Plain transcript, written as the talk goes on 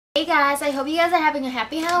Hey guys, I hope you guys are having a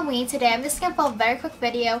happy Halloween. Today I'm just going to film a very quick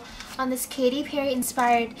video on this Katy Perry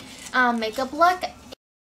inspired makeup look.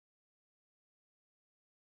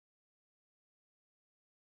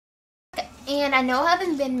 And I know I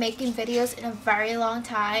haven't been making videos in a very long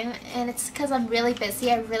time, and it's because I'm really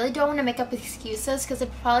busy. I really don't want to make up excuses because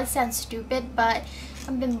it probably sounds stupid, but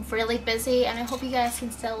I've been really busy, and I hope you guys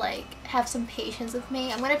can still have some patience with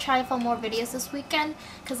me. I'm going to try to film more videos this weekend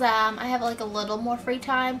because I have a little more free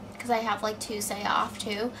time because I have Tuesday off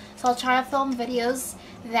too. So I'll try to film videos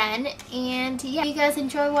then, and yeah, you guys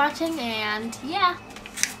enjoy watching, and yeah.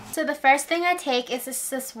 So the first thing I take is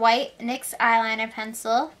this white NYX eyeliner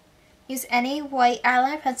pencil. Use any white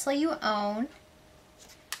eyeliner pencil you own.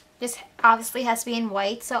 This obviously has to be in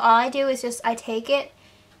white. So all I do is I take it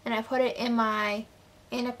and I put it in my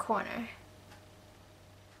inner corner.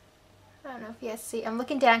 I don't know if you guys see. I'm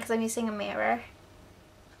looking down because I'm using a mirror.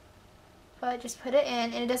 But just put it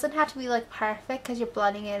in, and it doesn't have to be perfect because you're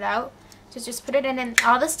blending it out. Just put it in, and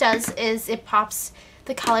all this does is it pops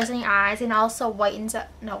the colors in your eyes and also lightens up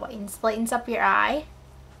your eye.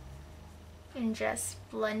 And just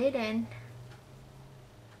blend it in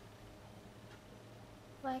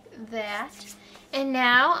like that. And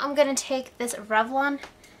now I'm going to take this Revlon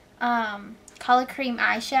color cream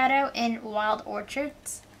eyeshadow in Wild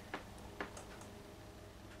Orchids.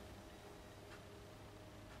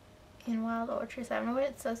 I don't know what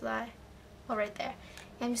it says that. Oh, right there.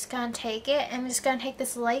 I'm just going to take it, and I'm just going to take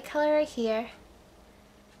this light color right here.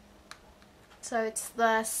 So it's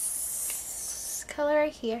this color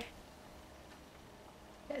right here.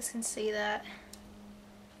 You guys can see that.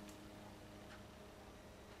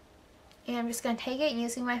 And I'm just going to take it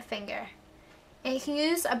using my finger. And you can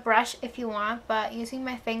use a brush if you want, but using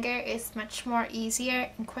my finger is much more easier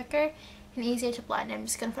and quicker and easier to blend. I'm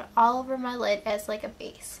just going to put it all over my lid as a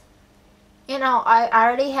base. You know, I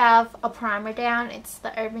already have a primer down. It's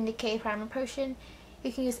the Urban Decay Primer Potion.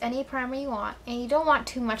 You can use any primer you want. And you don't want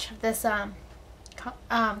too much of this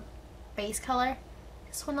base color.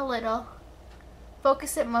 Just want a little.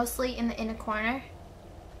 Focus it mostly in the inner corner.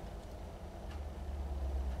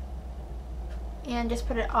 And just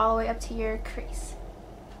put it all the way up to your crease.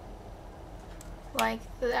 Like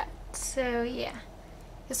that. So yeah.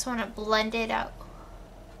 Just want to blend it out.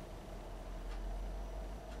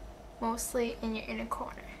 Mostly in your inner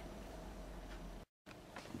corner.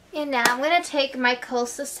 And now I'm going to take my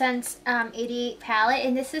Scents 88 palette.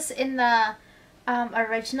 And this is in the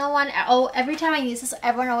original one. Oh, every time I use this,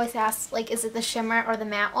 everyone always asks, is it the shimmer or the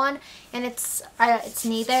matte one? And it's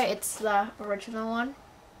neither. It's the original one.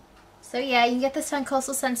 So yeah, you can get this on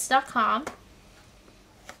coastalscents.com.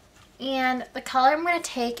 And the color I'm going to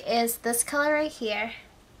take is this color right here.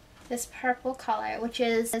 This purple color, which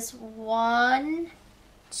is 1,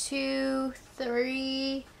 2,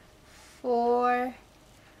 3, 4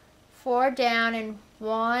 down, and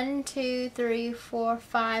 1, 2, 3, 4,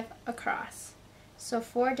 5 across. So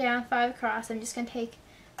 4 down, 5 across. I'm just going to take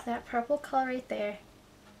that purple color right there.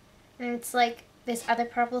 And it's there's other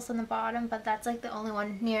purples on the bottom, but that's the only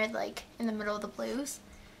one near in the middle of the blues.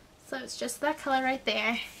 So it's just that color right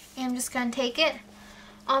there. And I'm just going to take it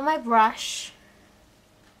on my brush.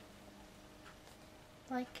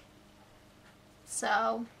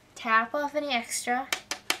 So. Tap off any extra.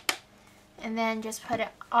 And then just put it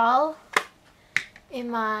all in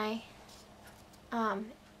my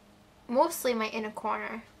mostly my inner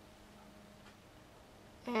corner,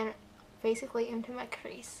 and basically into my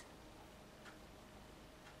crease.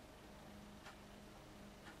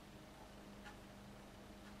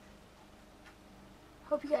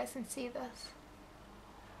 Hope you guys can see this.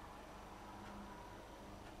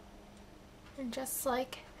 And just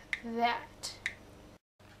like that.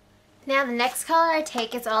 Now the next color I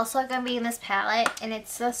take is also going to be in this palette, and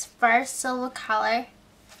it's this first silver color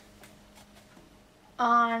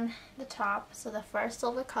on the top. So the first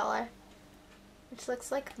silver color, which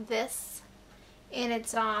looks like this, and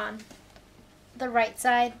it's on the right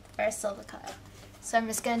side, first silver color. So I'm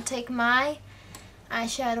just going to take my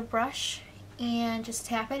eyeshadow brush and just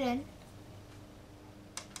tap it in.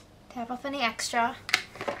 Tap off any extra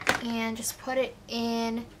and just put it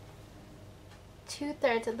in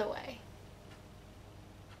 2/3 of the way.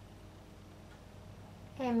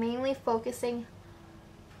 And mainly focusing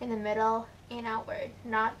in the middle and outward,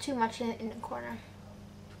 not too much in the corner.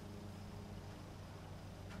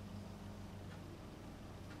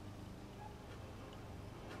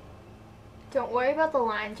 Don't worry about the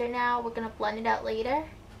lines right now, we're going to blend it out later.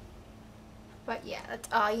 But yeah, that's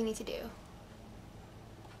all you need to do.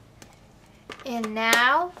 And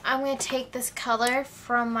now I'm going to take this color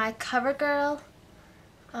from my Covergirl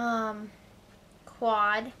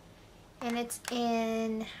Quad. And it's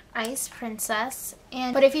in Ice Princess.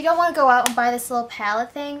 But if you don't want to go out and buy this little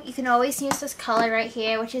palette thing, you can always use this color right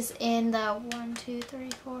here, which is in the 1, 2,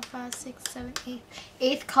 3, 4, 5, 6, 7, 8,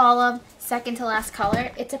 8th column, second to last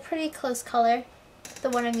color. It's a pretty close color,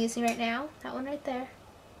 the one I'm using right now. That one right there.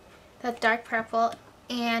 That dark purple.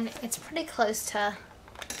 And it's pretty close to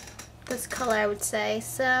this color, I would say.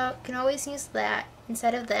 So you can always use that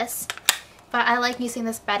instead of this. But I like using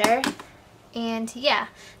this better. And yeah.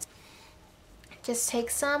 Just take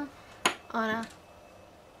some on a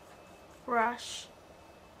brush,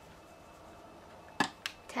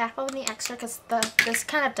 tap on the extra because this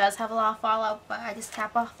kind of does have a lot of fallout, but I just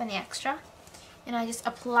tap off any extra and I just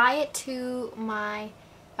apply it to my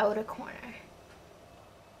outer corner,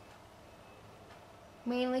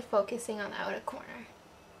 mainly focusing on the outer corner.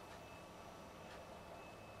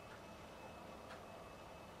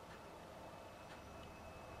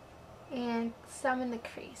 And some in the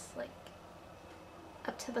crease, like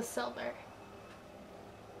up to the silver.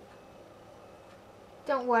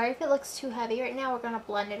 Don't worry if it looks too heavy right now, we're going to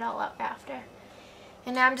blend it all up after.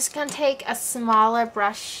 And now I'm just going to take a smaller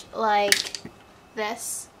brush like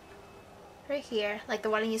this, right here, like the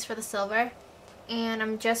one I used for the silver. And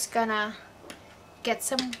I'm just going to get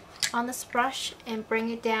some on this brush and bring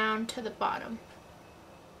it down to the bottom.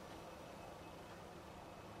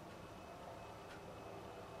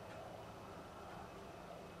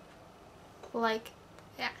 Like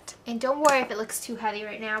that. And don't worry if it looks too heavy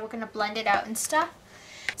right now. We're going to blend it out and stuff.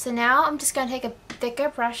 So now I'm just going to take a thicker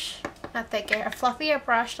brush, not thicker, a fluffier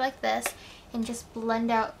brush like this and just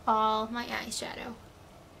blend out all my eyeshadow.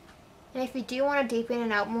 And if you do want to deepen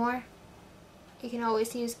it out more, you can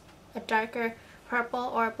always use a darker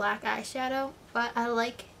purple or a black eyeshadow. But I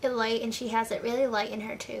like it light and she has it really light in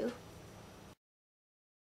her too.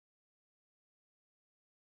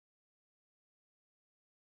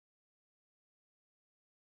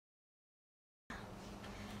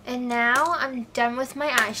 And now I'm done with my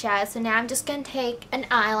eyeshadow, so now I'm just going to take an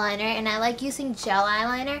eyeliner, and I like using gel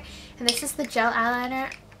eyeliner, and this is the gel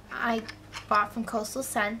eyeliner I bought from Coastal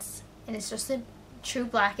Scents, and it's just a true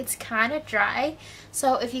black. It's kind of dry,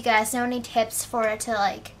 so if you guys know any tips for it to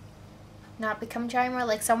like not become dry more,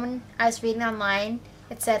 like someone I was reading online,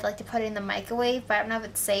 it said like to put it in the microwave, but I don't know if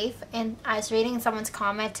it's safe, and I was reading someone's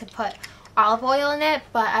comment to put olive oil in it,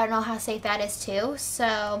 but I don't know how safe that is too,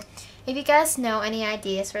 so if you guys know any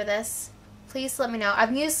ideas for this, please let me know.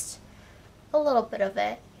 I've used a little bit of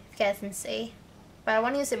it, if you guys can see. But I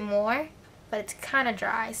want to use it more, but it's kind of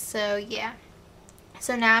dry, so yeah.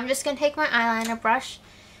 So now I'm just going to take my eyeliner brush,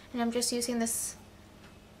 and I'm just using this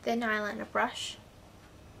thin eyeliner brush.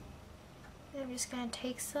 And I'm just going to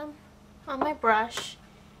take some on my brush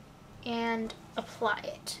and apply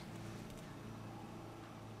it.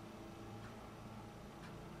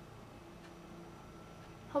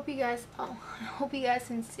 I hope you guys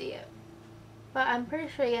can see it. But I'm pretty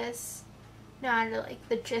sure you guys know how to like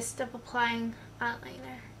the gist of applying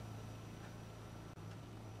eyeliner.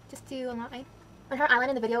 Just do a line. And her eyeliner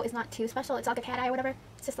in the video is not too special. It's not like a cat eye or whatever.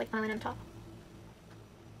 It's just like eyeliner on top.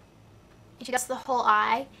 And she does the whole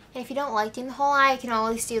eye. And if you don't like doing the whole eye, you can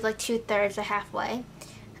always do like 2/3 or halfway.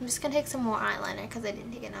 I'm just going to take some more eyeliner because I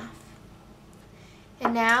didn't take enough.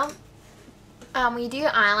 And now, when you do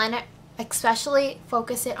your eyeliner, especially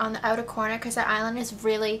focus it on the outer corner because the eyeliner is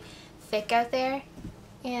really thick out there.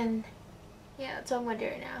 And yeah, that's what I'm going to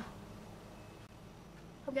do right now.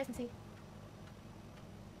 Hope you guys can see.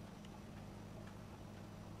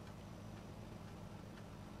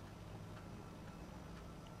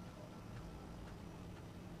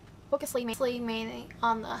 Focus mainly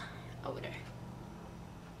on the outer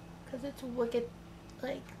because it's wicked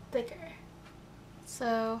like thicker.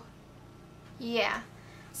 So yeah.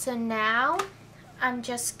 So now I'm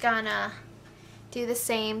just gonna do the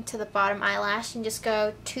same to the bottom eyelash and just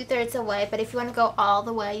go 2/3 away. But if you want to go all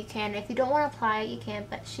the way, you can. If you don't want to apply it, you can.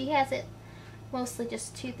 But she has it mostly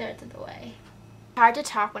just 2/3 of the way. Hard to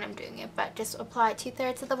talk when I'm doing it, but just apply it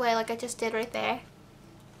 2/3 of the way like I just did right there.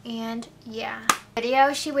 And yeah.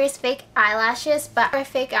 Video, she wears fake eyelashes, but I wear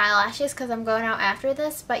fake eyelashes because I'm going out after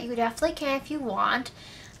this. But you definitely can if you want.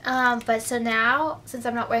 But so now, since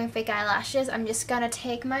I'm not wearing fake eyelashes, I'm just going to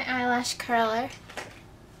take my eyelash curler.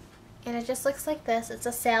 And it just looks like this. It's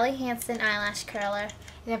a Sally Hansen eyelash curler.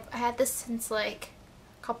 And I had this since like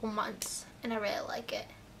a couple months. And I really like it.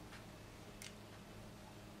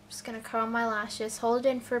 I'm just going to curl my lashes. Hold it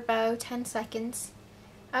in for about 10 seconds.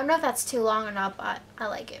 I don't know if that's too long or not, but I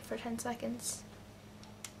like it for 10 seconds.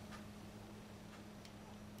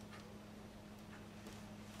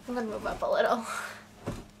 I'm going to move up a little.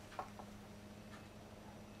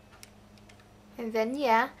 And then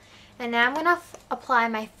yeah, and now I'm gonna apply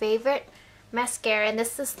my favorite mascara, and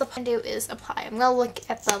this is the plan to do is apply. I'm gonna look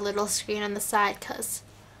at the little screen on the side because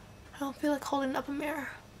I don't feel like holding up a mirror.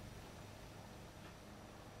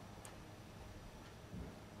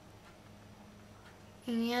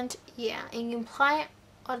 And yeah, and you can apply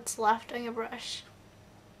what's left on your brush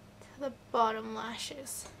to the bottom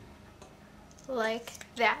lashes like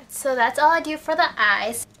that. So that's all I do for the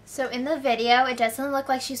eyes. So in the video it doesn't look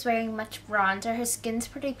like she's wearing much bronzer. Her skin's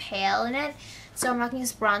pretty pale in it, so I'm not going to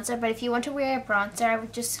use bronzer, but if you want to wear a bronzer, I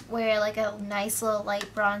would just wear like a nice little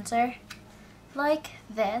light bronzer like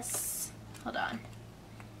this. Hold on.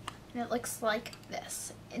 And it looks like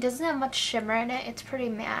this. It doesn't have much shimmer in it. It's pretty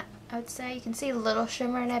matte, I would say. You can see a little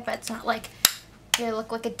shimmer in it, but it's not like they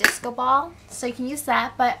look like a disco ball. So you can use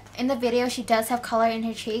that, but in the video she does have color in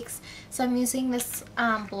her cheeks. So I'm using this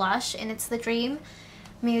blush, and it's the Dream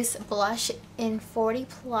Mousse blush in 40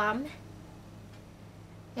 Plum.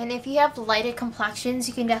 And if you have lighter complexions,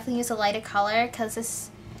 you can definitely use a lighter color because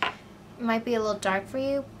this might be a little dark for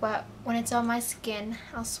you, but when it's on my skin,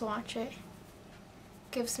 I'll swatch it.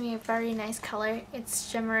 Gives me a very nice color. It's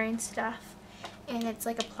shimmering stuff, and it's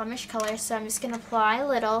like a plumish color, so I'm just going to apply a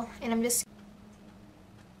little, and I'm just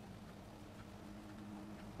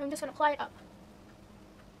going to apply it up.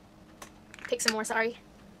 Take some more, sorry.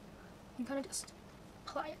 I'm going to just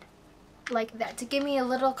apply it like that to give me a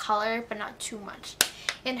little color, but not too much.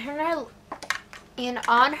 And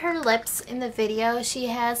on her lips in the video, she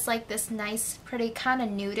has like this nice, pretty kind of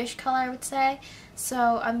nudish color, I would say.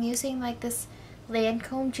 So I'm using like this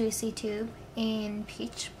Lancome Juicy tube in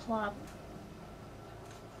Peach Plum.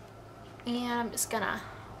 And I'm just gonna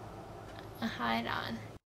hide on.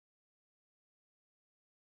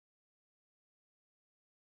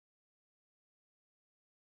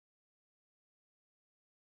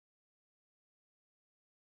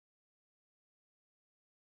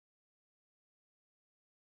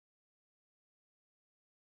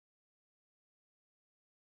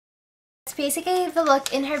 That's basically the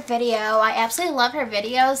look in her video. I absolutely love her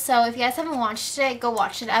videos, so if you guys haven't watched it, go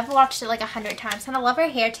watch it. I've watched it like 100 times, and I love her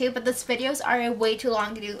hair too, but these videos are way too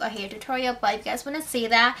long to do a hair tutorial. But if you guys want to see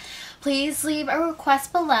that, please leave a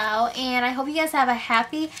request below, and I hope you guys have a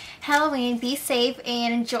happy Halloween. Be safe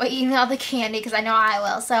and enjoy eating all the candy, because I know I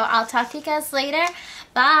will. So I'll talk to you guys later.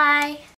 Bye!